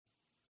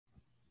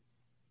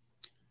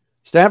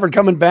Stafford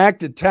coming back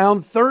to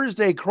town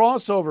Thursday,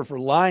 crossover for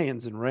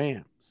Lions and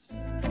Rams.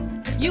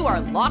 You are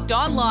Locked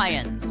On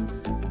Lions,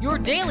 your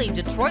daily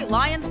Detroit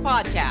Lions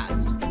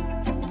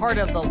podcast. Part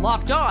of the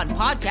Locked On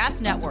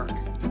Podcast Network,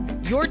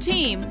 your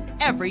team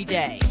every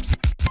day.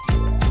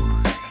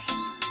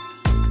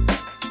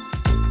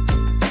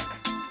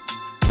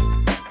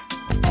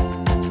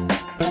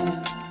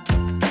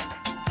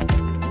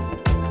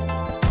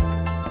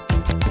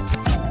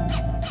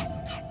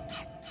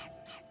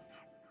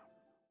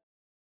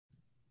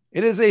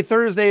 It is a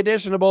Thursday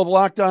edition of both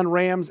Locked On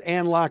Rams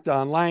and Locked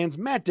On Lions.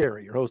 Matt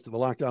Derry, your host of the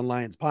Locked On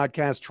Lions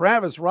podcast.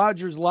 Travis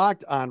Rogers,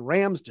 Locked On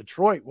Rams.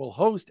 Detroit will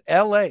host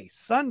LA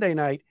Sunday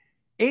night,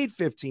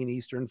 8:15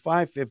 Eastern,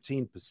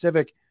 5:15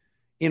 Pacific,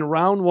 in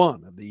round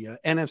one of the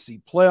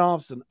NFC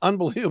playoffs. An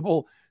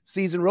unbelievable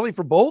season, really,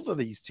 for both of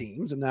these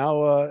teams. And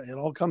now it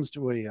all comes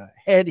to a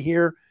head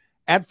here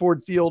at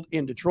Ford Field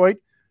in Detroit.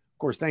 Of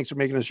course, thanks for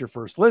making us your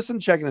first listen,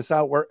 checking us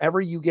out wherever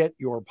you get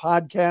your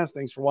podcast.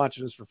 Thanks for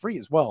watching us for free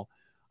as well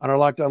on our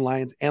Locked On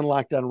Lions and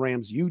Locked On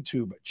Rams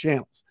YouTube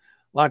channels.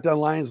 Locked On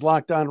Lions,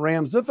 Locked On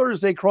Rams, the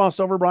Thursday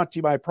crossover brought to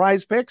you by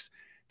Prize Picks,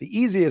 the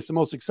easiest and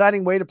most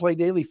exciting way to play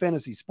daily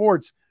fantasy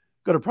sports.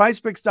 Go to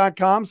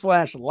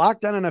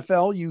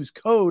prizepicks.com/LockedOnNFL. Use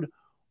code,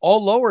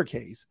 all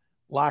lowercase,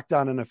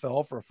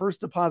 LockedOnNFL for a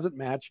first deposit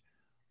match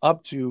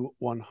up to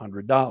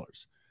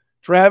 $100.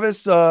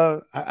 Travis,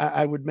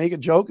 I would make a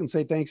joke and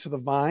say thanks for the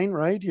vine,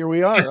 right? Here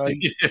we are.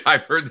 Yeah,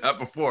 I've heard that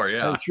before,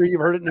 yeah. I'm sure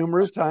you've heard it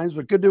numerous times,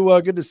 but good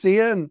to see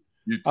you. And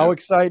how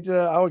excited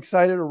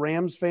are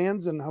Rams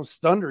fans, and how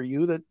stunned are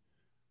you that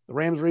the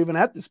Rams were even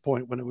at this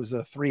point when it was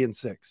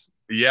 3-6?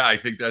 Yeah, I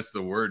think that's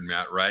the word,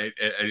 Matt, right?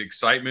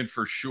 Excitement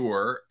for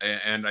sure.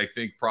 And I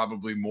think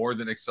probably more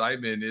than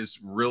excitement is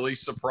really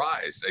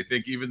surprise. I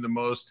think even the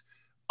most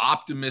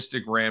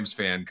optimistic Rams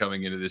fan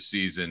coming into this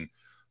season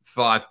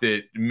thought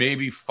that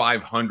maybe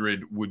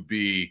 500 would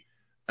be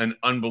an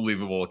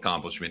unbelievable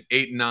accomplishment.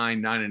 8-9,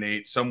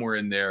 9-8, somewhere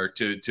in there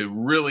to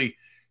really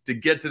 – to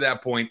get to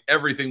that point,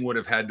 everything would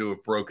have had to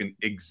have broken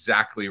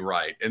exactly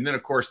right. And then,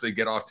 of course, they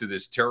get off to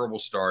this terrible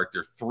start.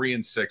 They're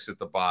 3-6 at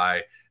the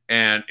bye,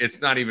 and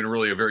it's not even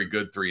really a very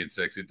good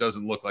 3-6. It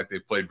doesn't look like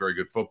they've played very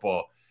good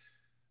football.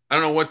 I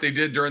don't know what they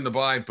did during the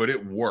bye, but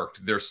it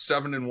worked. They're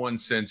 7-1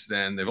 since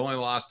then. They've only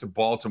lost to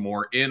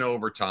Baltimore in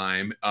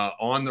overtime,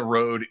 on the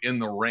road in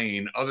the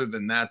rain. Other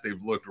than that,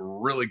 they've looked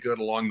really good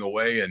along the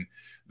way, and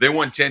they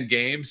won 10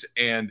 games,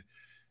 and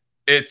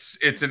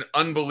it's an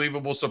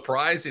unbelievable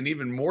surprise. And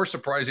even more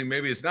surprising,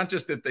 maybe, it's not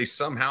just that they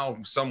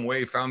somehow, some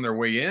way found their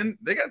way in.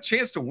 They got a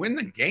chance to win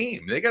the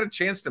game. They got a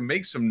chance to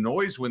make some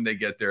noise when they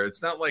get there.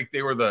 It's not like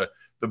they were the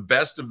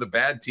best of the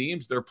bad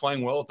teams. They're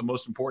playing well at the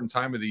most important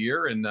time of the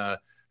year, and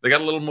they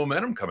got a little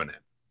momentum coming in.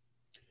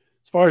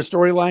 As far as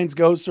storylines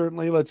go,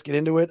 certainly, let's get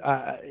into it.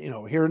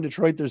 Here in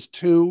Detroit, there's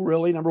two,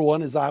 really. Number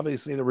one is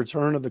obviously the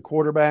return of the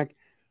quarterback.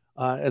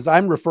 As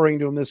I'm referring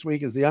to him this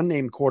week as the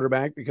unnamed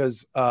quarterback,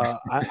 because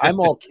I'm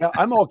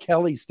all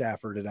Kelly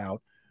Stafforded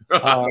out.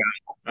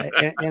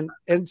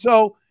 And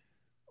so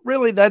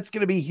really that's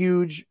going to be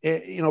huge,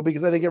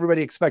 because I think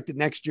everybody expected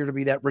next year to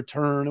be that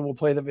return, and we'll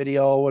play the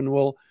video,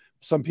 and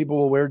some people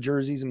will wear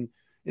jerseys, and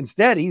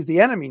instead he's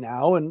the enemy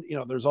now. And,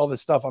 there's all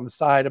this stuff on the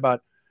side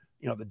about,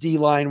 the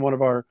D-line, one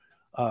of our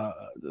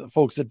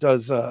folks that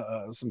does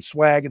some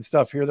swag and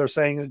stuff here. They're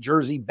saying a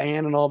jersey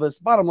ban and all this.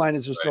 Bottom line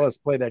is, still has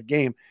to play that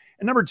game.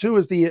 And number two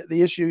is the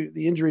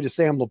injury to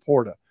Sam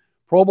Laporta,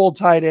 Pro Bowl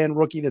tight end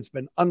rookie that's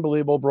been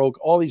unbelievable, broke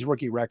all these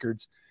rookie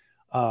records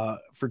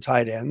for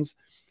tight ends.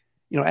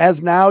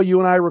 As now you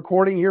and I are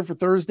recording here for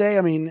Thursday,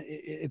 I mean,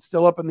 it's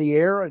still up in the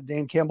air.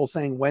 Dan Campbell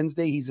saying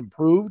Wednesday he's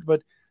improved,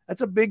 but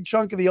that's a big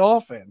chunk of the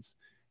offense.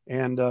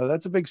 And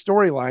that's a big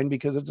storyline,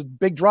 because it's a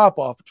big drop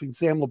off between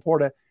Sam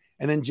Laporta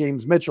and then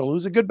James Mitchell,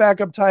 who's a good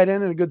backup tight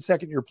end and a good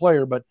second-year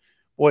player. But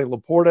boy,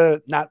 Laporta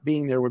not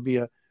being there would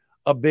be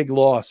a big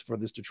loss for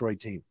this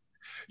Detroit team.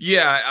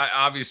 Yeah,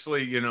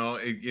 obviously, you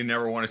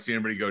never want to see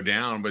anybody go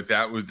down, but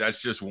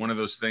that's just one of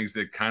those things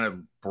that kind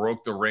of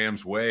broke the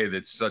Rams' way.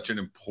 That's such an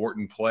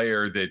important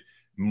player that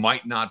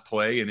might not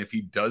play, and if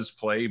he does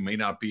play, may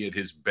not be at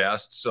his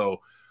best.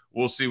 So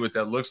we'll see what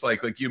that looks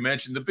like. Like you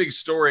mentioned, the big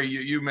story,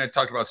 you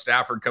talked about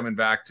Stafford coming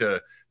back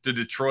to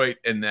Detroit,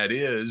 and that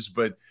is,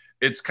 but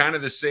it's kind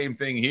of the same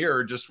thing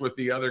here, just with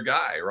the other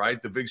guy,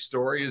 right? The big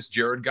story is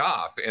Jared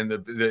Goff, and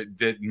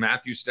that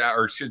Matthew Stafford,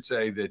 or should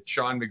say that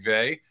Sean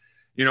McVay,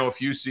 a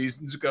few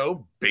seasons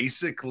ago,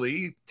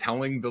 basically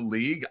telling the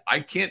league,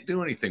 I can't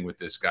do anything with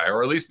this guy,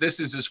 or at least this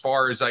is as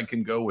far as I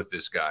can go with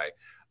this guy.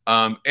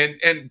 And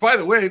by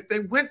the way,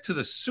 they went to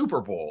the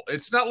Super Bowl.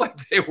 It's not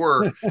like they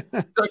were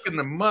stuck in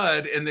the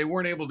mud and they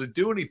weren't able to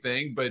do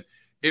anything, but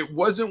it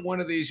wasn't one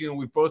of these,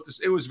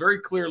 it was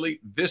very clearly,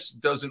 this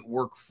doesn't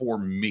work for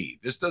me.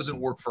 This doesn't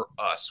work for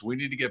us. We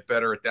need to get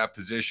better at that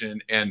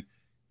position. And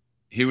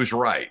he was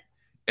right.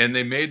 And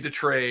they made the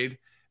trade,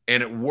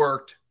 and it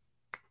worked.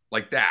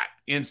 like that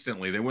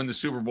instantly. They win the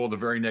Super Bowl the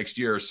very next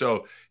year.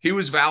 So he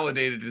was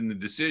validated in the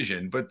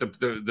decision. But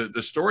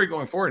the story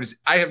going forward is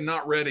I have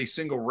not read a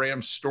single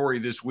Rams story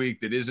this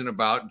week that isn't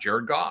about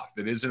Jared Goff,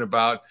 that isn't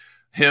about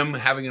him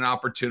having an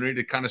opportunity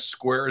to kind of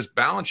square his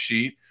balance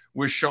sheet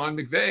with Sean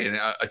McVay and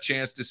a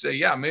chance to say,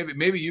 yeah,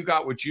 maybe you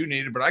got what you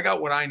needed, but I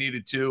got what I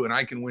needed too, and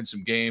I can win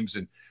some games.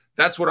 And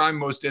that's what I'm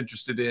most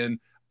interested in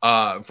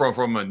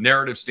from a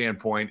narrative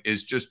standpoint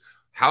is just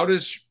how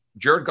does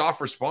Jared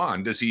Goff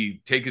respond? Does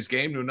he take his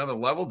game to another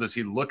level? Does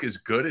he look as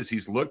good as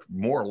he's looked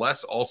more or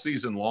less all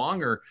season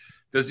long? Or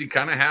does he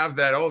kind of have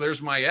that, oh,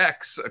 there's my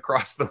ex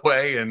across the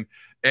way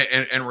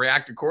and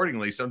react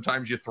accordingly?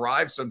 Sometimes you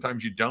thrive,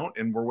 sometimes you don't,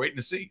 and we're waiting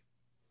to see.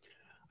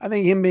 I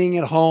think him being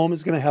at home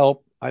is going to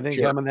help. I think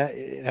Sure.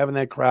 having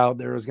that crowd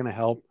there is going to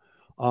help.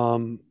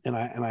 And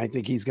I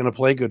think he's going to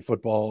play good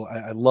football.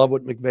 I love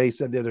what McVay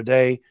said the other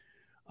day,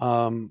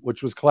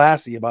 which was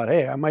classy about,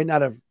 hey, I might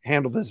not have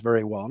handled this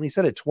very well. And he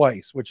said it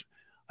twice, which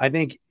I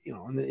think,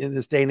 in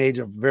this day and age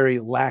of very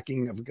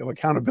lacking of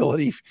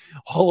accountability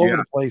all over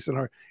the place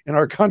in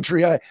our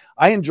country,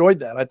 I enjoyed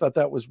that. I thought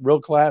that was real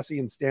classy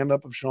and stand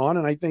up of Sean.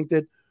 And I think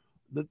that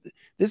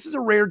this is a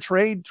rare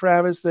trade,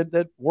 Travis,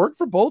 that worked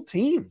for both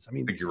teams. I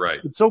mean, I think you're right.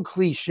 It's so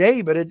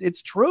cliche, but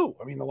it's true.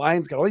 I mean, the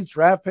Lions got all these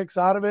draft picks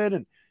out of it,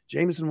 and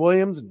Jameson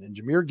Williams and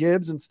Jahmyr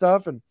Gibbs and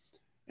stuff, and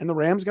the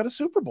Rams got a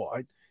Super Bowl.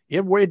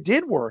 It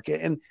did work,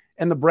 and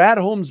the Brad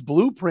Holmes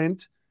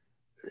blueprint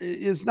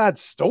is not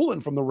stolen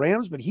from the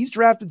Rams, but he's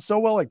drafted so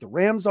well, like the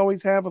Rams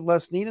always have with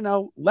Les Snead. And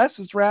now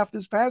Les's draft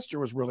this past year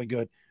was really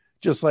good,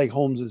 just like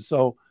Holmes's.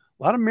 So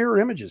a lot of mirror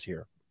images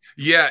here.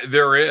 Yeah,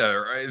 there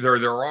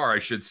are, I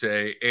should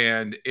say,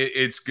 and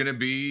it's going to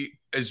be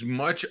as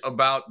much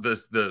about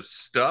the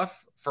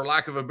stuff, for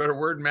lack of a better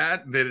word,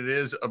 Matt, that it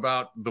is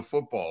about the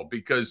football,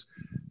 because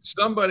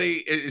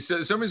somebody's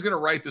going to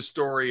write the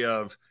story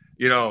of,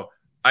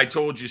 I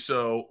told you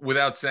so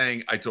without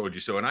saying I told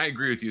you so. And I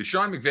agree with you.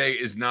 Sean McVay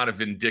is not a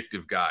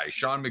vindictive guy.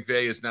 Sean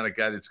McVay is not a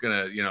guy that's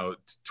going to,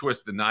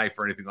 twist the knife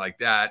or anything like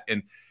that.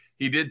 And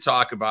he did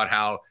talk about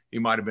how he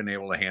might have been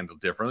able to handle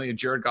differently. And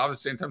Jared Goff, at the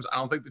same time, I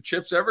don't think the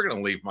chip's ever going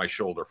to leave my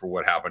shoulder for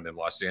what happened in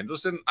Los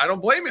Angeles. And I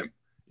don't blame him.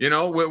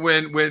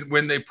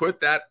 When they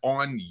put that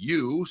on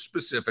you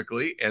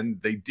specifically,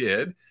 and they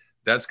did,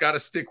 that's got to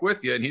stick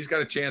with you. And he's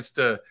got a chance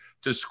to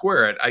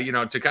square it.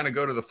 To kind of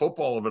go to the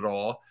football of it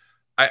all,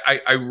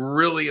 I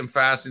really am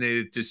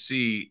fascinated to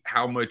see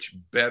how much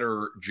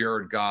better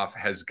Jared Goff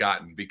has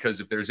gotten, because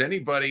if there's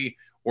anybody,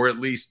 or at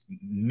least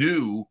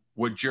knew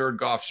what Jared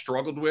Goff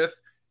struggled with,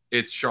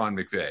 it's Sean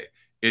McVay.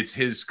 It's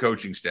his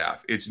coaching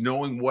staff. It's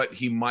knowing what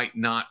he might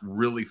not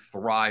really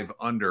thrive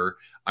under.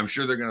 I'm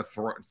sure they're going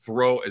to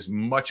throw as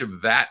much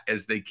of that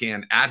as they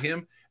can at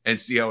him and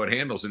see how it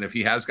handles. And if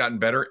he has gotten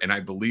better, and I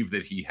believe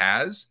that he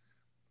has,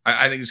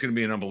 I think it's going to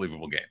be an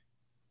unbelievable game.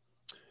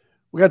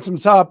 We got some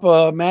top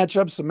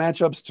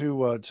matchups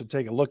to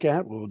take a look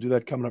at. We'll do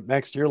that coming up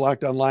next year.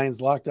 Locked On Lions,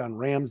 Locked On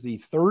Rams, the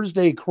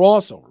Thursday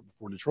crossover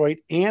before Detroit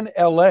and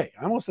LA. I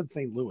almost said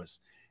St. Louis.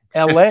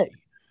 LA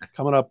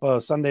coming up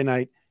Sunday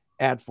night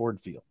at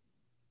Ford Field.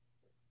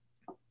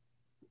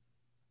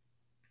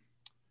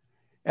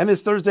 And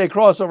this Thursday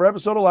crossover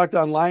episode of Locked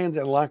On Lions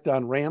and Locked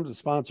On Rams is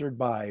sponsored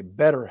by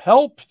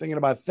BetterHelp. Thinking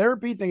about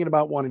therapy, thinking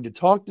about wanting to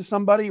talk to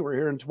somebody. We're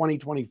here in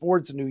 2024.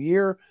 It's a new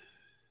year.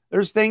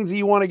 There's things that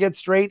you want to get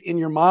straight in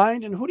your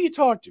mind. And who do you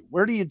talk to?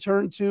 Where do you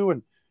turn to?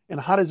 And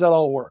how does that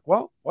all work?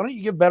 Well, why don't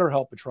you give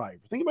BetterHelp a try?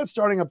 If you're thinking about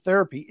starting up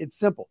therapy, it's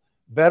simple.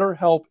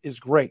 BetterHelp is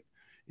great.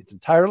 It's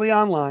entirely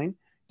online,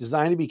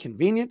 designed to be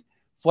convenient,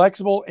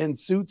 flexible, and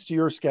suits to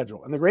your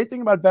schedule. And the great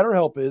thing about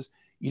BetterHelp is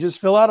you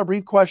just fill out a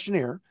brief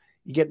questionnaire,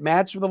 you get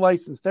matched with a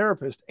licensed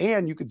therapist,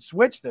 and you can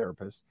switch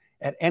therapists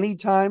at any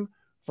time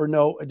for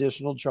no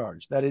additional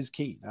charge. That is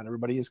key. Not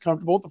everybody is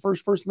comfortable with the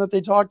first person that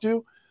they talk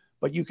to,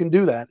 but you can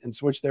do that and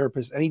switch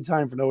therapists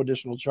anytime for no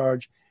additional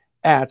charge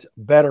at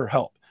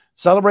BetterHelp.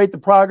 Celebrate the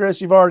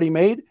progress you've already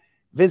made.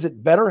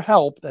 Visit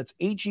BetterHelp, that's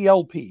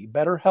H-E-L-P,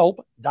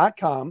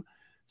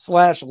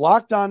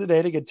 BetterHelp.com/lockedon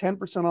today to get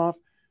 10% off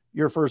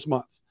your first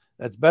month.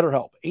 That's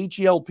BetterHelp,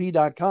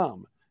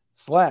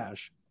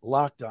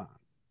 HELP.com/lockedon.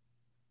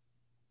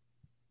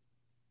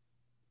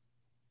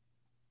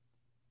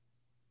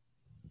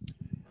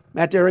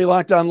 Matt Derry,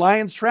 Locked On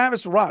Lions.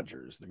 Travis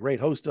Rogers, the great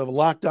host of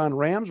Locked On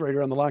Rams, right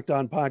here on the Locked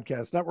On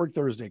Podcast Network.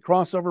 Thursday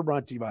crossover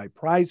brought to you by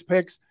Prize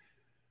Picks.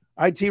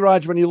 All right,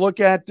 T-Rog, when you look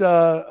at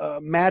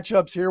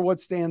matchups here,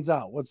 what stands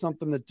out? What's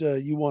something that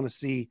you want to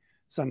see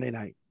Sunday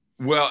night?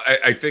 Well,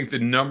 I think the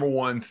number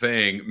one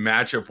thing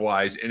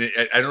matchup-wise, and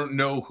I don't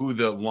know who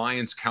the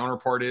Lions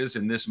counterpart is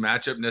in this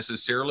matchup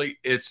necessarily,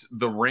 it's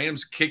the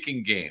Rams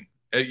kicking game.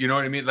 You know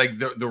what I mean? Like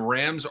the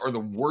Rams are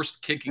the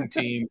worst kicking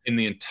team in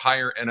the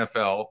entire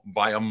NFL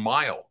by a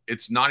mile.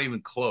 It's not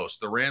even close.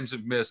 The Rams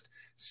have missed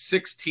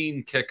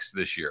 16 kicks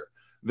this year.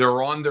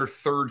 They're on their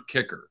third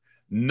kicker.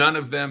 None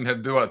of them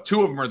have been, well,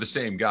 two of them are the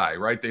same guy,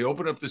 right? They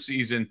open up the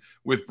season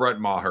with Brett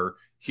Maher.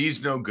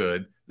 He's no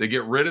good. They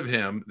get rid of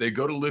him. They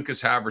go to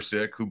Lucas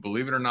Havrisik, who,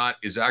 believe it or not,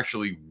 is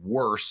actually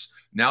worse.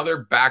 Now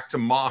they're back to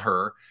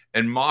Maher,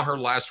 and Maher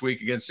last week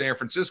against San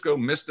Francisco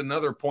missed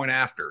another point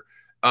after.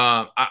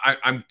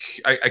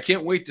 I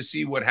can't wait to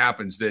see what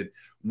happens. That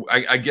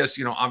I guess,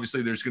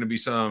 obviously there's going to be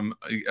some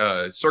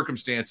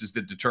circumstances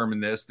that determine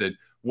this, that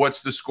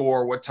what's the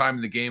score, what time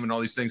of the game, and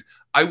all these things.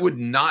 I would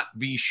not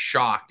be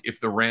shocked if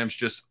the Rams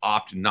just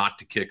opt not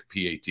to kick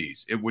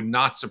PATs. It would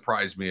not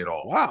surprise me at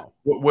all. Wow.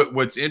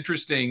 What's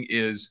interesting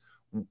is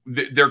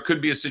there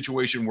could be a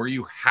situation where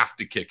you have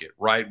to kick it,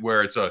 right?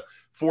 Where it's a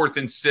 4th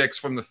and 6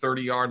 from the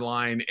 30-yard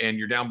line and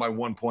you're down by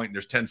 1 point and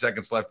there's 10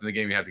 seconds left in the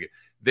game. You have to get.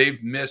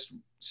 They've missed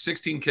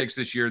 16 kicks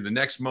this year. The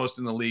next most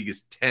in the league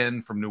is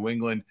 10 from New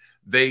England.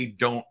 They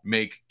don't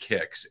make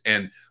kicks.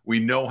 And we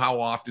know how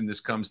often this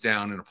comes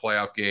down in a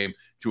playoff game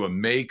to a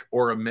make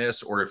or a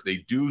miss, or if they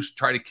do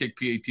try to kick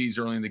PATs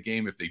early in the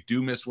game, if they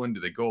do miss one, do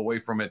they go away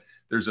from it?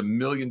 There's a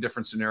million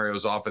different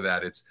scenarios off of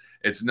that.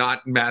 It's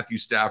not Matthew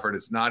Stafford.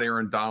 It's not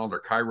Aaron Donald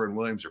or Kyron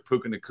Williams or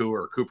Puka Nacua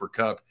or Cooper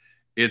Kupp.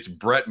 It's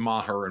Brett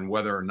Maher and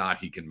whether or not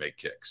he can make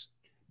kicks.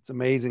 It's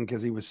amazing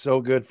because he was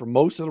so good for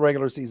most of the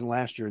regular season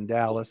last year in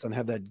Dallas and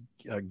had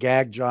that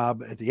gag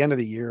job at the end of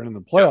the year and in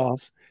the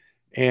playoffs.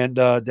 And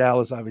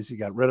Dallas obviously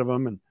got rid of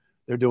him, and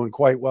they're doing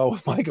quite well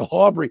with Michael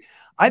Aubrey.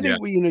 I think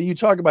you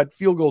talk about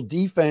field goal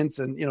defense,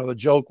 and the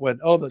joke went,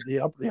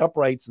 the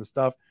uprights and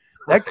stuff.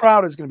 That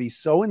crowd is going to be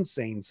so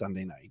insane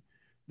Sunday night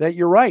that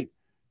you're right.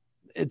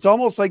 It's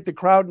almost like the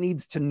crowd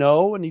needs to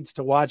know and needs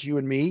to watch you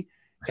and me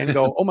and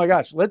go, oh my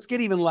gosh, let's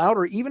get even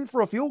louder, even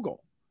for a field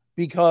goal,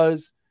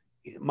 because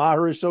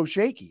Maher is so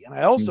shaky. And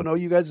I also know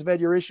you guys have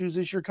had your issues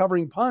this year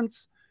covering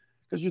punts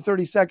because you're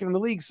 32nd in the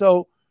league.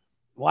 So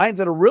Lions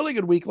had a really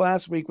good week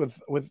last week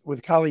with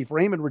Khalif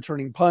Raymond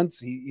returning punts.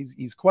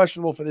 He's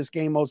questionable for this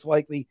game, most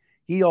likely.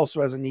 He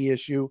also has a knee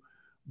issue,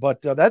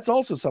 but that's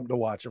also something to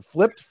watch. A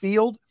flipped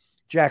field.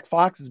 Jack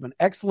Fox has been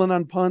excellent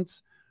on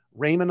punts.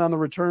 Raymond on the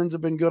returns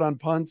have been good on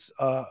punts,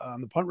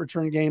 on the punt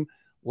return game.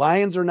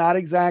 Lions are not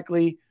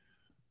exactly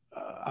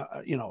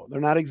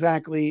they're not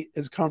exactly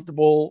as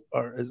comfortable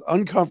or as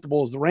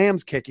uncomfortable as the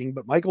Rams kicking,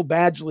 but Michael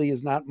Badgley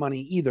is not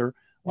money either.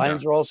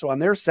 Lions are also on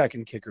their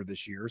second kicker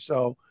this year.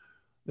 So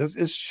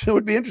it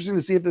would be interesting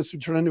to see if this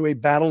would turn into a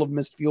battle of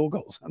missed field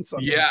goals on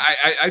Sunday. Yeah,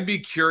 I'd be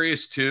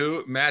curious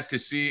too, Matt, to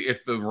see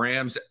if the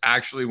Rams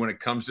actually, when it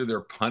comes to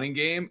their punting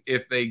game,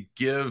 if they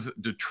give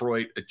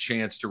Detroit a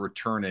chance to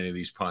return any of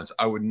these punts.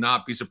 I would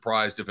not be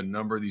surprised if a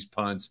number of these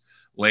punts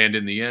land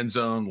in the end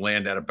zone,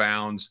 land out of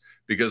bounds,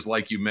 because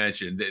like you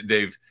mentioned,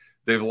 they've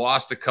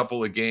lost a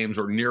couple of games,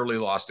 or nearly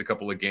lost a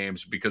couple of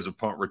games, because of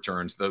punt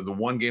returns. The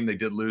one game they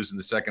did lose in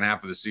the second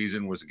half of the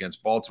season was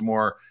against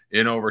Baltimore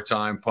in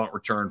overtime, punt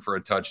return for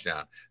a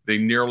touchdown. They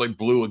nearly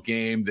blew a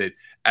game that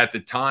at the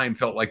time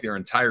felt like their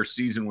entire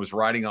season was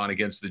riding on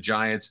against the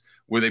Giants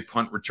with a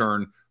punt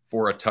return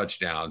for a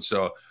touchdown.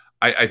 So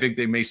I think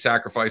they may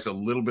sacrifice a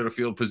little bit of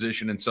field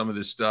position in some of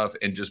this stuff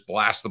and just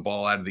blast the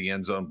ball out of the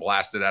end zone,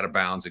 blast it out of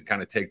bounds, and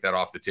kind of take that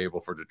off the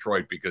table for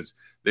Detroit, because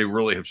they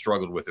really have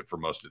struggled with it for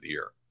most of the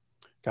year.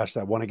 Gosh,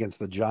 that one against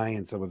the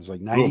Giants, that was like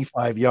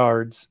 95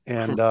 yards,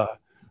 and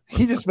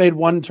he just made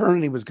one turn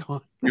and he was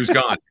gone. He was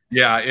gone.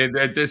 Yeah,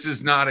 this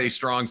is not a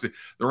strong.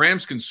 The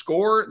Rams can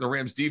score. The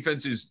Rams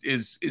defense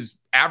is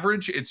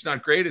average. It's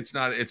not great. It's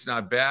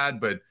not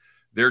bad, but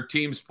their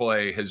team's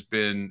play has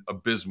been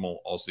abysmal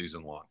all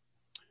season long.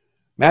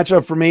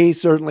 Matchup for me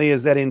certainly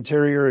is that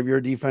interior of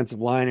your defensive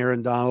line.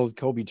 Aaron Donald,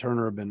 Kobe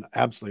Turner have been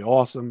absolutely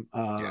awesome.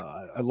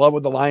 I love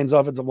what the Lions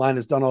offensive line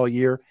has done all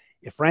year.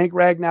 If Frank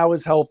Ragnow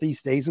is healthy,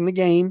 stays in the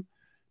game,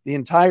 the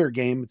entire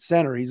game at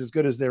center, he's as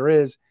good as there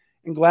is.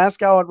 And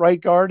Glasgow at right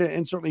guard,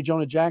 and certainly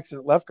Jonah Jackson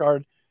at left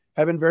guard,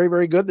 have been very,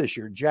 very good this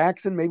year.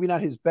 Jackson, maybe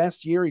not his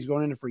best year. He's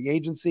going into free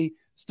agency.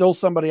 Still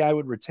somebody I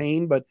would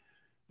retain, but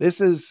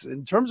this is,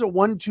 in terms of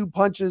 1-2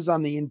 punches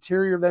on the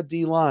interior of that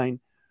D-line,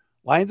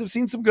 Lions have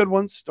seen some good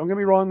ones. Don't get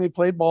me wrong. They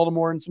played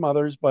Baltimore and some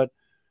others, but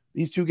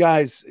these two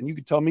guys, and you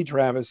could tell me,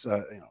 Travis,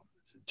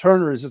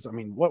 Turner is just,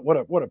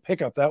 what a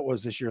pickup that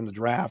was this year in the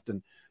draft.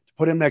 And to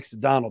put him next to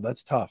Donald,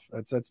 that's tough.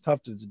 That's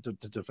tough to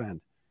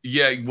defend.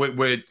 Yeah,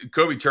 what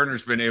Kobe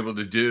Turner's been able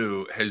to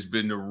do has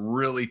been to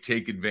really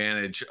take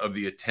advantage of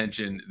the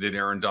attention that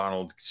Aaron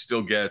Donald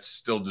still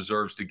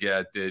deserves to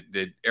get,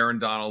 that Aaron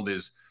Donald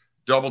is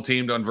double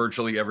teamed on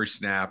virtually every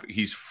snap.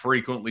 He's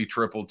frequently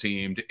triple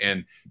teamed.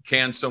 And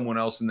can someone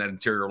else in that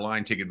interior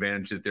line take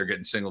advantage that they're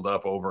getting singled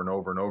up over and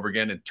over and over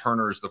again? And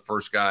Turner is the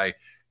first guy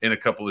in a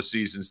couple of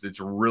seasons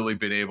that's really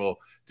been able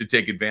to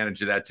take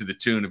advantage of that, to the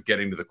tune of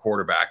getting to the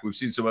quarterback. We've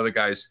seen some other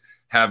guys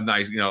have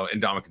nice,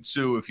 Ndamukong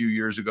Suh a few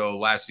years ago.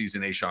 Last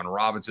season, A'Shawn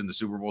Robinson, the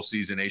Super Bowl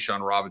season,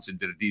 A'Shawn Robinson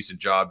did a decent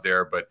job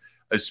there. But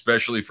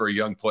especially for a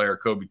young player,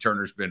 Kobe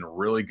Turner's been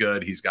really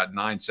good. He's got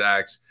 9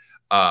 sacks.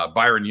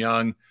 Byron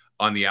Young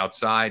on the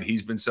outside,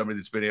 he's been somebody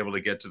that's been able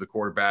to get to the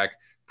quarterback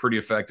pretty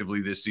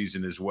effectively this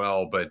season as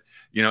well. But,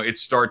 it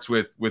starts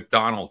with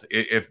Donald.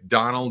 If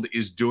Donald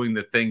is doing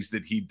the things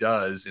that he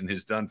does and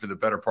has done for the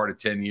better part of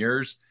 10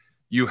 years,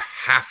 you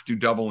have to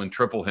double and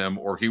triple him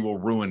or he will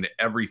ruin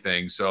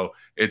everything. So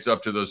it's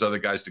up to those other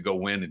guys to go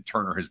win, and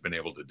Turner has been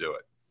able to do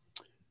it.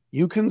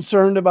 You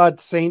concerned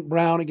about St.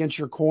 Brown against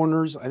your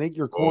corners? I think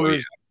your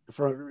corners,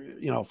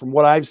 from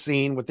what I've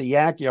seen with the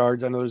yak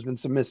yards, I know there's been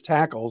some missed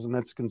tackles, and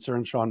that's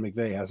concerned Sean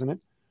McVay, hasn't it?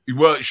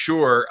 Well,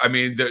 sure. I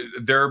mean,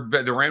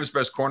 the Rams'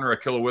 best corner,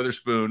 Akilla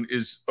Witherspoon,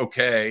 is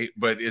okay,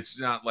 but it's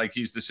not like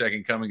he's the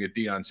second coming of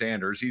Deion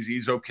Sanders.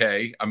 He's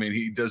okay. I mean,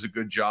 he does a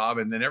good job.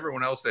 And then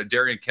everyone else, that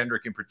Darian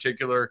Kendrick in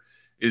particular,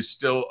 is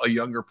still a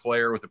younger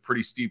player with a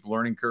pretty steep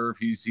learning curve.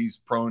 He's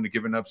prone to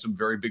giving up some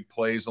very big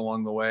plays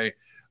along the way.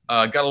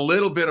 Got a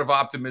little bit of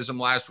optimism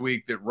last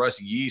week that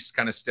Russ Yeast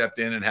kind of stepped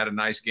in and had a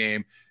nice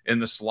game in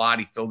the slot.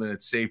 He filled in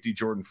at safety.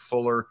 Jordan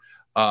Fuller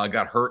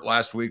got hurt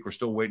last week. We're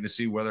still waiting to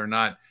see whether or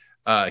not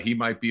he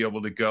might be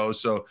able to go.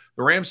 So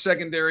the Rams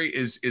secondary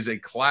is a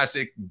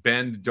classic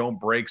bend, don't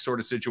break sort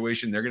of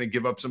situation. They're going to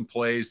give up some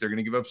plays. They're going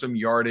to give up some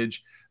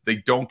yardage. They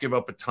don't give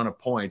up a ton of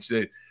points.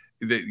 I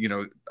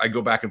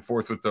go back and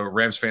forth with the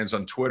Rams fans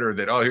on Twitter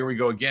that, oh, here we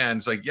go again.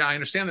 It's like, yeah, I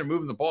understand they're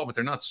moving the ball, but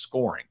they're not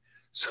scoring.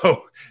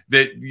 So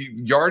that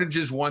yardage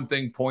is one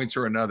thing, points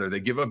are another. They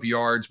give up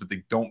yards, but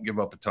they don't give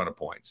up a ton of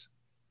points.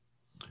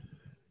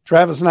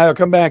 Travis and I will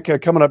come back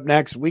coming up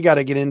next. We got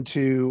to get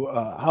into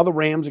how the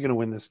Rams are going to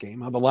win this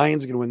game, how the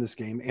Lions are going to win this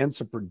game, and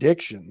some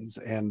predictions.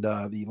 And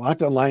the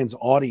Locked On Lions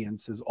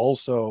audience is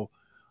also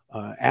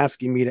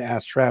asking me to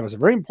ask Travis a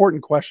very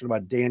important question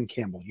about Dan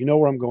Campbell. You know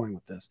where I'm going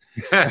with this.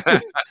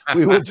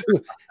 We will do.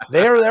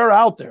 They're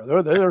out there.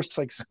 They're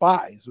like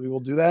spies. We will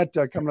do that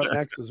coming up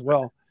next as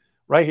well,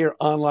 right here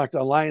on Locked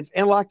On Lions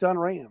and Locked On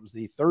Rams,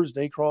 the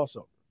Thursday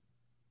crossover.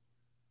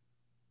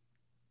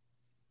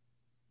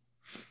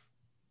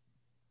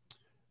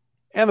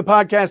 And the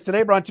podcast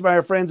today brought to you by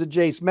our friends at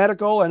Jace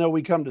Medical. I know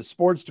we come to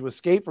sports to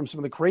escape from some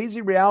of the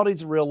crazy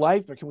realities of real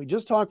life, but can we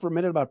just talk for a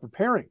minute about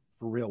preparing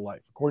for real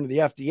life? According to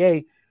the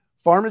FDA,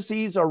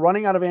 pharmacies are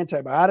running out of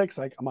antibiotics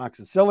like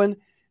amoxicillin.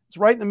 It's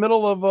right in the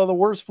middle of the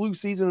worst flu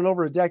season in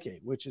over a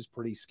decade, which is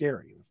pretty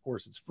scary. Of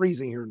course, it's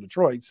freezing here in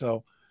Detroit,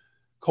 so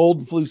cold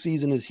and flu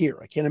season is here.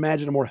 I can't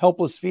imagine a more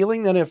helpless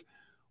feeling than if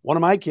one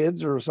of my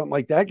kids or something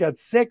like that got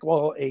sick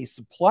while a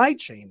supply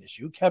chain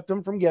issue kept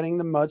them from getting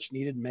the much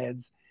needed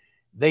meds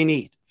they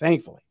need.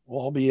 Thankfully,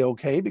 we'll all be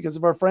okay because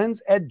of our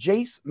friends at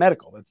Jace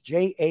Medical. That's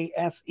Jase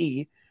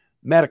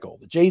Medical.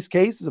 The Jace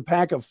case is a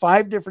pack of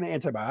 5 different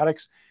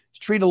antibiotics to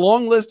treat a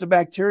long list of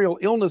bacterial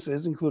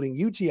illnesses, including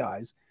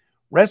UTIs,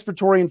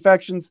 respiratory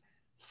infections,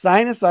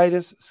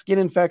 sinusitis, skin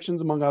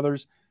infections, among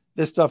others.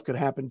 This stuff could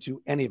happen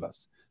to any of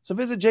us. So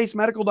visit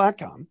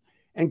jasemedical.com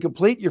and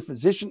complete your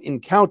physician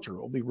encounter. It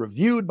will be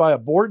reviewed by a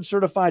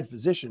board-certified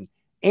physician,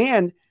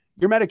 and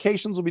your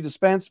medications will be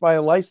dispensed by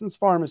a licensed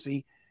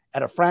pharmacy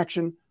at a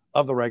fraction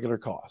of the regular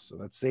cost. So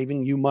that's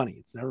saving you money.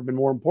 It's never been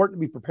more important to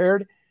be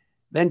prepared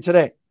than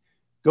today.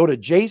 Go to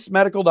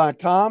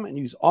jasemedical.com and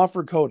use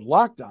offer code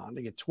LOCKEDON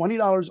to get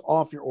 $20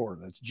 off your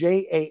order. That's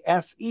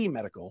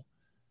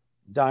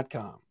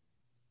jasemedical.com.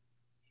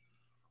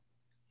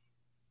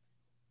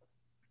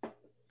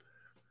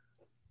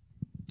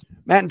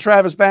 Matt and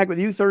Travis back with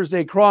you.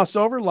 Thursday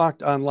crossover,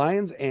 Locked On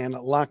Lions and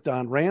Locked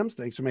On Rams.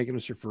 Thanks for making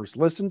us your first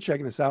listen,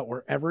 checking us out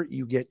wherever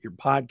you get your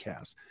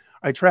podcasts.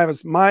 All right,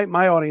 Travis, my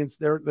audience,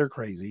 they're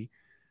crazy.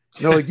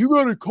 They're like, you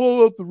got to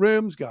call out the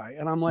Rams guy.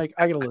 And I'm like,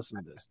 I got to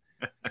listen to this.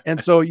 And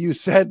so you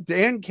said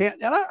Dan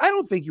can't, and I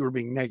don't think you were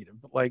being negative,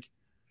 but like,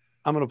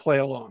 I'm going to play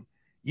along.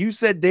 You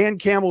said Dan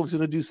Campbell is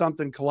going to do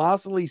something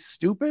colossally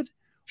stupid.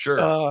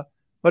 Sure.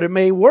 But it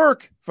may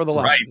work for the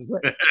Lions.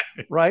 Right.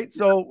 Right?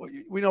 So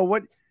we know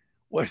what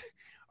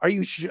are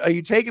you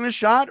taking a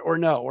shot or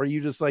no? Or are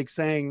you just like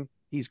saying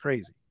he's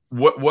crazy?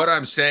 What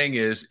I'm saying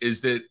is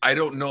that I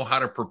don't know how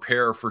to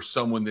prepare for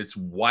someone that's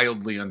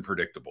wildly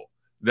unpredictable.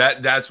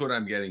 That's what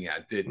I'm getting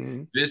at.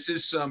 That This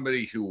is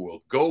somebody who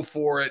will go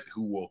for it,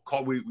 who will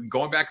call.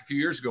 Going back a few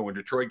years ago when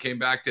Detroit came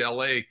back to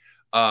LA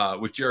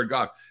with Jared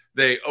Goff,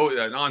 an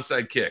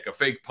onside kick, a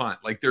fake punt.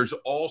 Like there's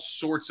all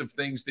sorts of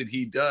things that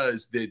he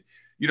does that,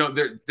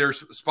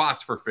 there's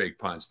spots for fake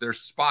punts.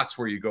 There's spots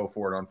where you go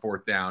for it on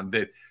 4th down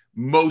that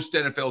most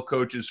NFL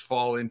coaches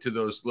fall into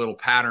those little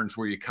patterns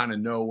where you kind of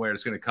know where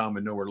it's going to come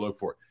and know where to look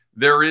for it.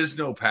 There is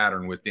no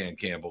pattern with Dan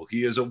Campbell.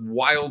 He is a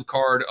wild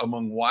card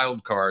among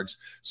wild cards.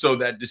 So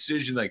that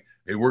decision, like,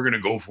 hey, we're going to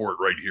go for it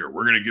right here.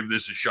 We're going to give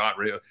this a shot.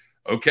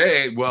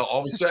 Okay, well,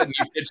 all of a sudden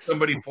you hit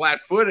somebody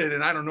flat-footed,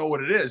 and I don't know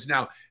what it is.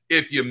 Now,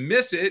 if you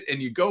miss it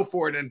and you go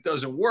for it and it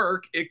doesn't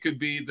work, it could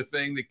be the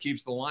thing that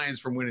keeps the Lions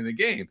from winning the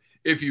game.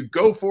 If you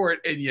go for it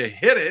and you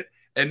hit it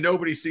and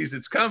nobody sees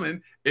it's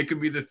coming, it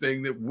could be the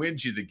thing that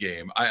wins you the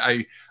game.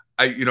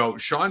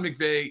 Sean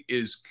McVay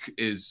is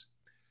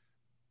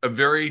a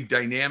very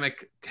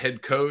dynamic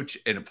head coach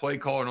and a play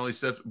caller and all these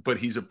stuff, but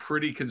he's a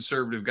pretty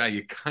conservative guy.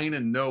 You kind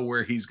of know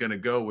where he's going to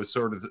go with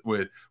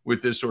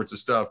this sorts of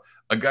stuff.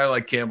 A guy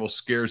like Campbell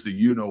scares the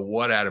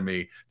you-know-what out of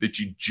me that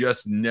you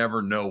just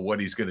never know what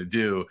he's going to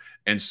do.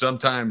 And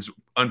sometimes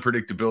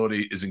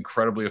unpredictability is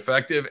incredibly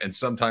effective. And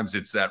sometimes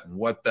it's that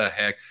what the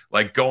heck,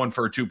 like going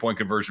for a 2-point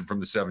conversion from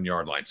the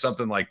 7-yard line,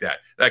 something like that.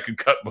 That could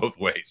cut both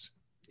ways.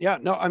 Yeah,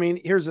 no, I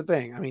mean, here's the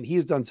thing. I mean,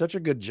 he's done such a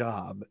good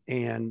job.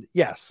 And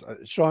yes,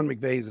 Sean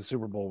McVay is a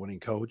Super Bowl winning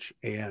coach,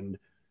 and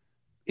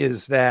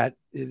is that,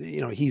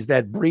 he's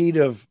that breed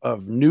of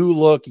new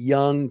look,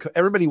 young.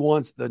 Everybody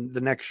wants the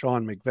next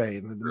Sean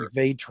McVay, the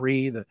McVay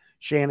tree, the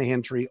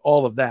Shanahan tree,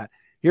 all of that.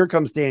 Here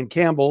comes Dan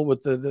Campbell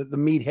with the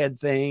meathead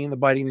thing, the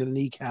biting the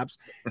kneecaps.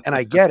 And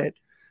I get it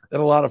that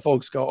a lot of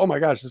folks go, oh my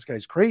gosh, this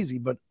guy's crazy.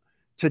 But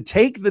to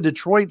take the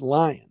Detroit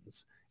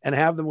Lions and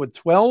have them with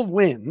 12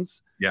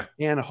 wins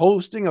and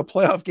hosting a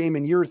playoff game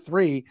in year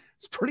 3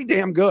 is pretty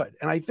damn good.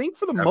 And I think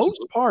for the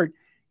most part,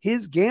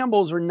 his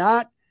gambles are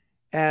not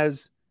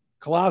as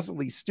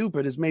colossally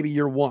stupid as maybe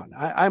year 1.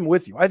 I'm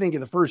with you. I think in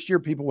the first year,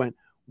 people went,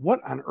 what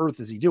on earth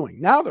is he doing?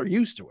 Now they're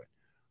used to it.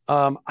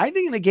 I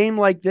think in a game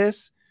like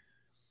this,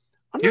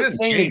 I'm not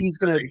saying that he's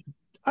going to.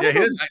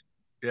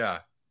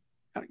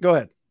 Go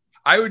ahead.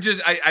 I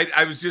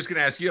was just going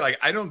to ask you, like,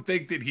 I don't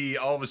think that he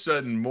all of a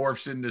sudden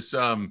morphs into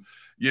some,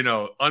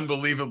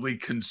 unbelievably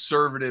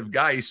conservative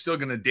guy. He's still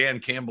going to Dan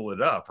Campbell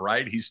it up,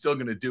 right? He's still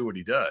going to do what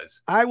he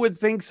does. I would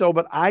think so.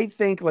 But I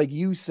think, like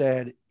you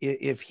said,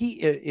 if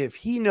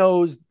he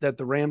knows that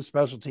the Rams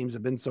special teams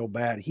have been so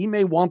bad, he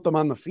may want them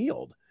on the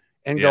field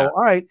and go,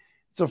 all right,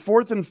 it's a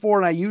 4th and 4.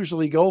 And I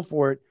usually go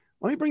for it.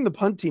 Let me bring the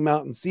punt team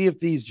out and see if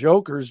these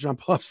jokers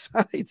jump off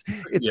sides.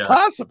 It's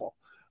possible.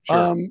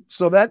 Sure.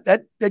 So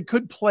that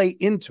could play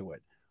into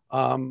it.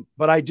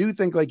 But I do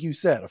think, like you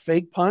said, a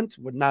fake punt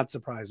would not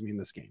surprise me in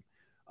this game.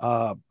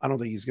 I don't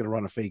think he's going to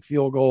run a fake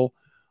field goal.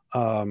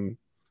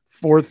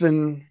 4th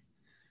and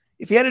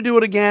if he had to do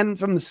it again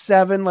from the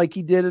 7, like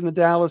he did in the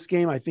Dallas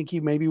game, I think he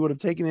maybe would have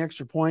taken the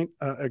extra point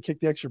or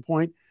kicked the extra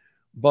point.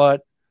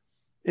 But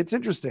it's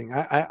interesting.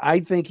 I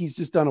think he's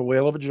just done a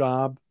whale of a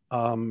job.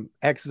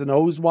 X's and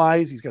O's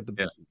wise, he's got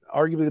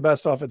arguably the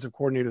best offensive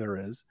coordinator there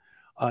is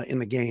in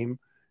the game,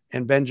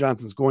 and Ben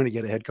Johnson's going to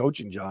get a head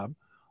coaching job.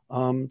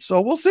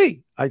 So we'll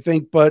see, I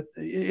think, but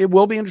it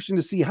will be interesting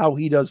to see how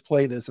he does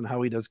play this and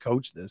how he does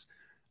coach this,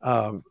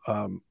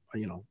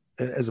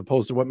 as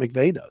opposed to what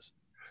McVay does.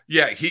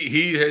 Yeah,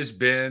 he has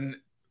been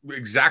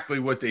exactly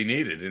what they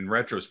needed in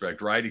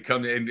retrospect, right? He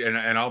comes in,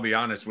 and I'll be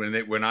honest,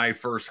 when I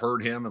first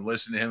heard him and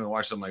listened to him and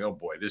watched him, I'm like, oh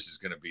boy, this is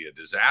going to be a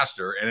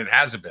disaster. And it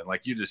hasn't been.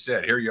 Like you just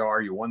said, here you are,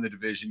 you won the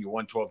division, you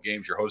won 12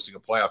 games, you're hosting a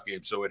playoff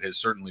game, so it has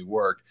certainly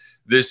worked.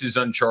 This is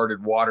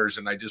uncharted waters,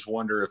 and I just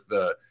wonder if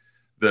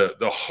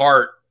the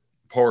heart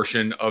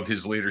portion of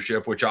his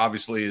leadership, which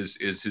obviously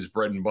is his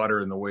bread and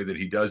butter in the way that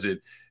he does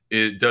it,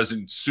 it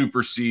doesn't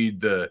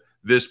supersede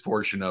this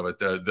portion of it,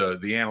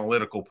 the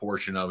analytical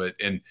portion of it,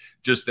 and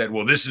just that,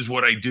 well, this is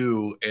what I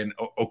do, and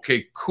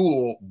okay,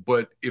 cool,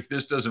 but if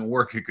this doesn't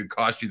work, it could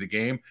cost you the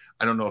game.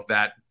 I don't know if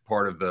that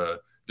part of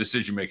the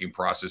decision-making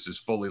process is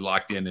fully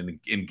locked in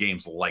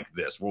games like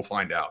this. We'll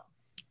find out.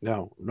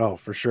 No,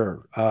 for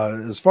sure.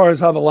 As far as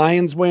how the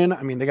Lions win,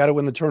 I mean, they got to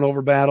win the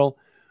turnover battle.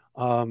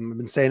 I've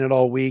been saying it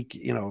all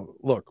week.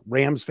 Look,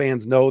 Rams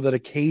fans know that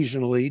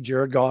occasionally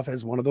Jared Goff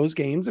has one of those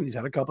games, and he's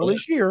had a couple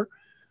this year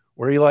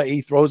where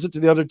he throws it to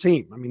the other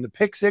team. I mean, the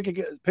pick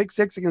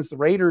six against the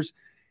Raiders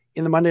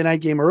in the Monday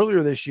night game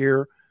earlier this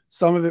year,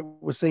 some of it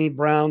was St.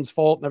 Brown's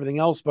fault and everything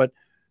else, but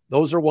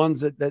those are ones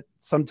that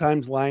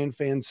sometimes Lion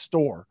fans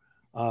store.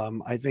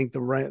 I think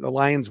the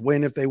Lions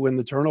win if they win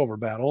the turnover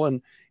battle.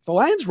 And if the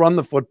Lions run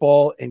the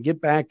football and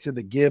get back to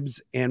the Gibbs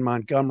and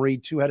Montgomery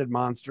two-headed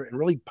monster and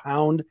really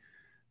pound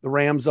the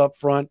Rams up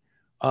front,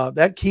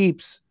 that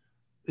keeps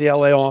the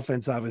LA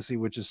offense, obviously,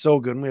 which is so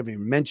good. And we haven't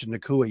even mentioned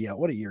Nakua yet.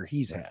 What a year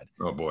he's had.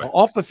 Oh boy.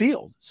 Off the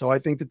field. So I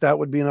think that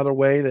would be another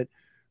way that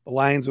the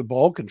Lions with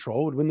ball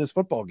control would win this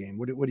football game.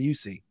 What do you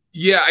see?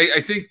 Yeah,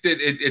 I think that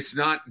it's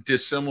not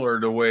dissimilar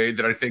to the way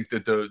that I think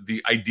that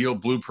the ideal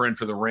blueprint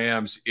for the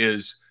Rams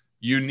is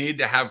you need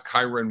to have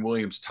Kyren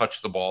Williams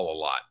touch the ball a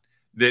lot.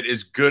 That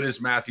as good as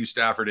Matthew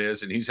Stafford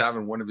is, and he's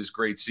having one of his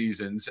great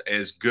seasons,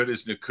 as good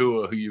as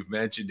Nakua, who you've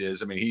mentioned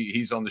is, I mean,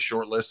 he's on the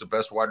short list of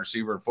best wide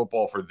receiver in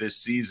football for this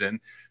season.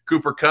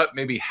 Cooper Kupp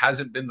maybe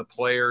hasn't been the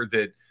player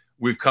that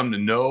we've come to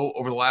know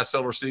over the last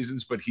several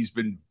seasons, but he's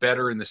been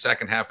better in the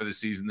second half of the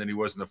season than he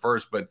was in the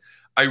first. But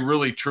I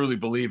really, truly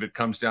believe it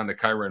comes down to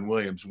Kyren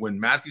Williams. When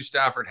Matthew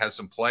Stafford has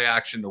some play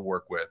action to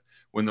work with,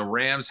 when the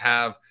Rams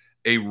have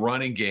a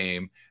running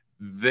game,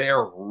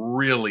 they're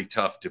really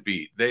tough to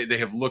beat. They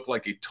have looked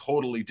like a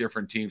totally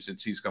different team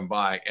since he's come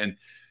by. And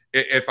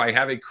if I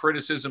have a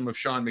criticism of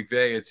Sean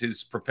McVay, it's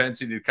his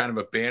propensity to kind of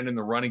abandon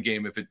the running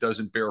game if it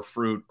doesn't bear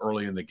fruit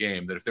early in the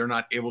game. That if they're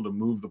not able to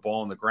move the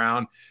ball on the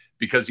ground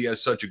because he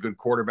has such a good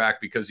quarterback,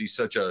 because he's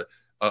such a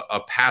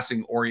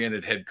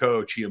passing-oriented head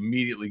coach, he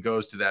immediately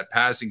goes to that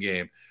passing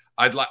game.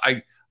 I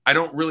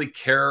don't really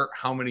care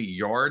how many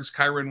yards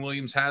Kyren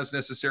Williams has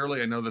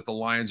necessarily. I know that the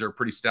Lions are a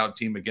pretty stout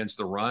team against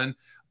the run.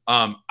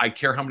 I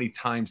care how many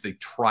times they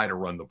try to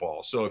run the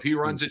ball. So if he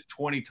runs it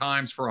 20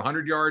 times for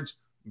 100 yards,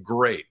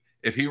 great.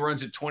 If he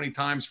runs it 20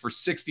 times for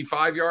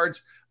 65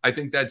 yards, I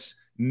think that's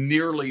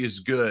nearly as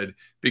good,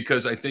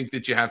 because I think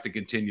that you have to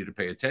continue to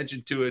pay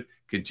attention to it,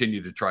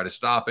 continue to try to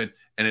stop it,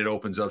 and it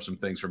opens up some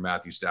things for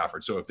Matthew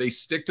Stafford. So if they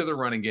stick to the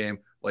running game,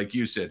 like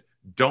you said,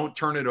 don't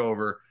turn it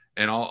over,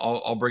 and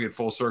I'll bring it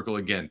full circle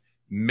again.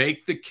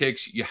 Make the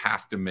kicks you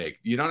have to make.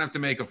 You don't have to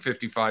make a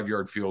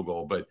 55-yard field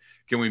goal, but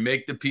can we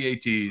make the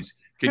PATs?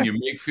 Can you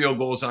make field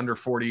goals under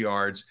 40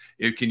 yards?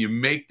 Can you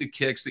make the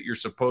kicks that you're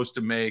supposed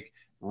to make,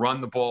 run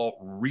the ball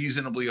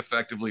reasonably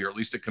effectively, or at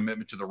least a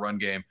commitment to the run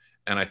game?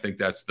 And I think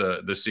that's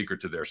the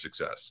secret to their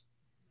success.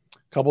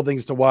 A couple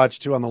things to watch,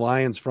 too, on the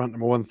Lions front.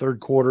 Number one,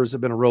 third quarters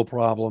have been a real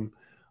problem.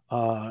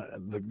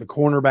 The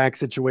cornerback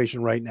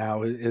situation right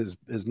now is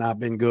not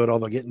been good,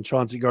 although getting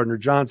Chauncey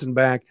Gardner-Johnson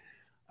back,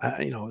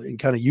 and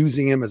kind of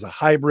using him as a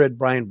hybrid.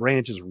 Brian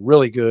Branch is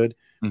really good.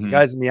 The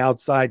guys on the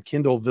outside,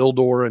 Kendall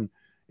Vildor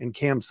and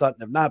Cam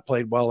Sutton, have not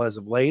played well as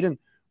of late. And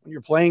when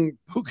you're playing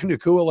Puka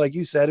Nacua, like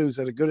you said, who's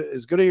at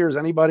as good a year as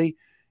anybody,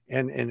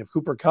 and if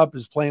Cooper Kupp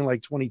is playing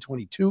like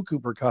 2022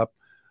 Cooper Kupp,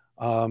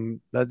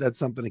 that's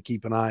something to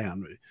keep an eye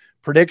on.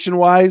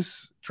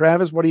 Prediction-wise,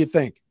 Travis, what do you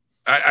think?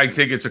 I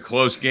think it's a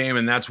close game,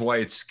 and that's why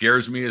it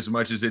scares me as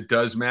much as it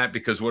does, Matt,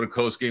 because what do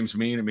close games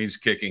mean? It means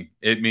kicking.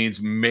 It means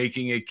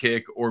making a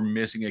kick or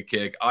missing a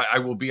kick. I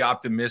will be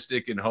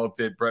optimistic and hope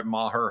that Brett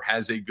Maher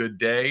has a good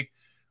day.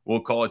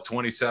 We'll call it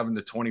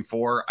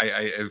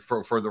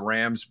 27-24 for the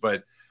Rams,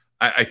 but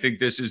I think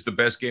this is the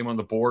best game on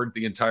the board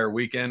the entire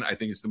weekend. I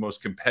think it's the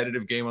most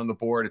competitive game on the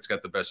board. It's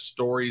got the best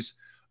stories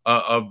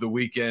of the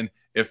weekend.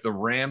 If the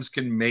Rams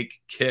can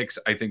make kicks,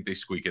 I think they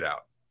squeak it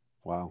out.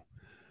 Wow.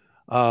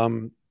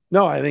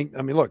 No, I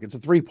mean, look, it's a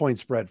 3-point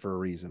spread for a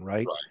reason,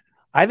 right?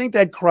 I think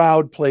that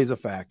crowd plays a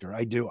factor.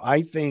 I do.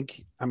 I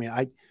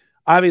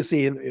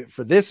obviously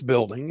for this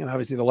building, and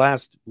obviously the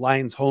last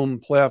Lions home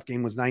playoff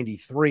game was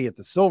 93 at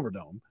the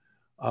Silverdome,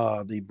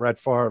 the Brett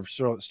Favre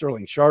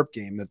Sterling Sharp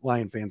game that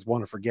Lion fans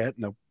want to forget,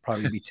 and they'll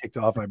probably be ticked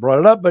off I brought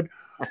it up. But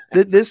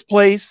this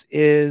place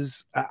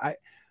is,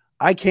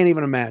 I can't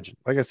even imagine.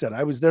 Like I said,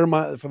 I was there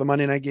for the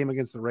Monday night game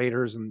against the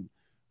Raiders, and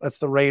that's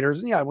the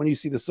Raiders. And yeah, when you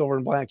see the silver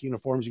and black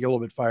uniforms, you get a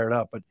little bit fired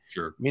up. But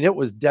sure, I mean, it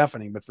was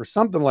deafening. But for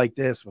something like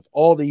this, with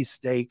all these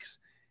stakes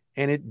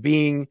and it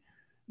being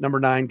number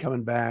 9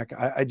 coming back,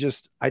 I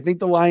think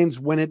the Lions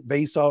win it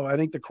based off. I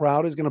think the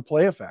crowd is going to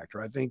play a factor.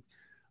 I think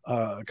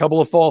a couple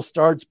of false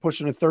starts,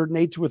 pushing a 3rd and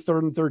 8 to a 3rd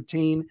and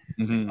 13,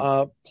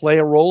 play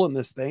a role in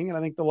this thing. And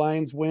I think the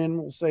Lions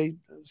win, we'll say,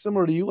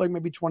 similar to you, like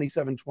maybe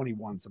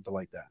 27-21, something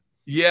like that.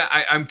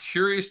 Yeah, I'm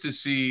curious to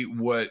see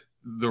what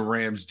the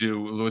Rams do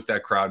with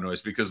that crowd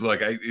noise, because look,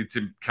 it's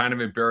kind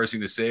of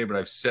embarrassing to say, but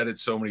I've said it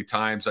so many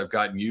times, I've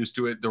gotten used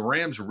to it. The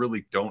Rams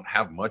really don't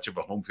have much of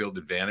a home field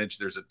advantage.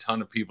 There's a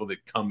ton of people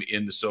that come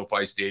into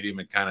SoFi Stadium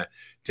and kind of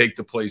take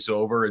the place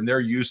over, and they're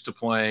used to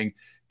playing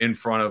in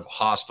front of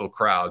hostile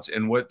crowds.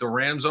 And what the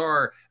Rams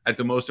are at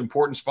the most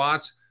important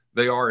spots,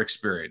 they are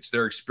experienced.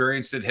 They're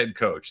experienced at head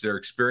coach. They're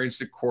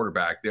experienced at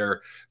quarterback.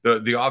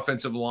 The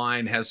offensive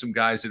line has some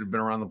guys that have been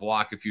around the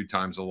block a few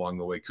times along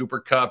the way. Cooper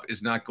Kupp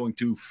is not going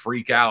to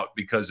freak out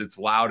because it's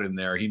loud in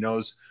there. He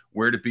knows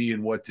where to be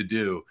and what to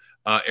do.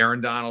 Aaron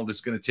Donald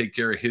is going to take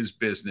care of his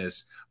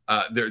business.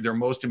 They're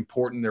most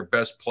important. Their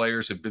best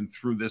players have been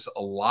through this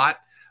a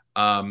lot.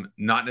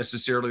 Not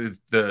necessarily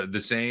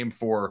the same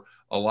for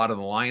a lot of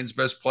the Lions'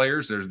 best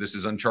players. This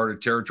is uncharted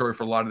territory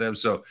for a lot of them.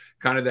 So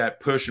kind of that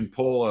push and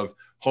pull of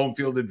home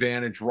field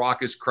advantage,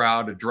 raucous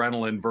crowd,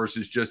 adrenaline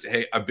versus just,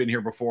 hey, I've been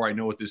here before. I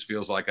know what this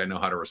feels like. I know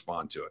how to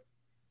respond to it.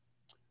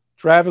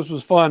 Travis,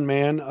 was fun,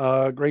 man.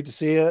 Great to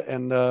see you,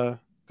 and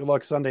good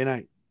luck Sunday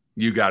night.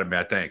 You got it,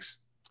 Matt. Thanks.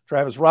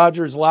 Travis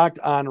Rogers, Locked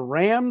on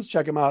Rams.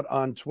 Check him out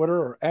on Twitter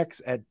or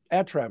X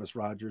at Travis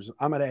Rogers.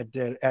 I'm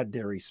at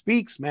Derry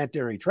Speaks, Matt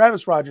Derry,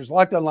 Travis Rogers,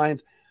 Locked on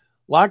Lions,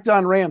 Locked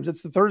on Rams.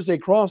 It's the Thursday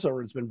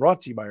crossover. It's been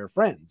brought to you by our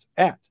friends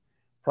at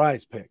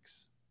Prize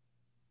Picks.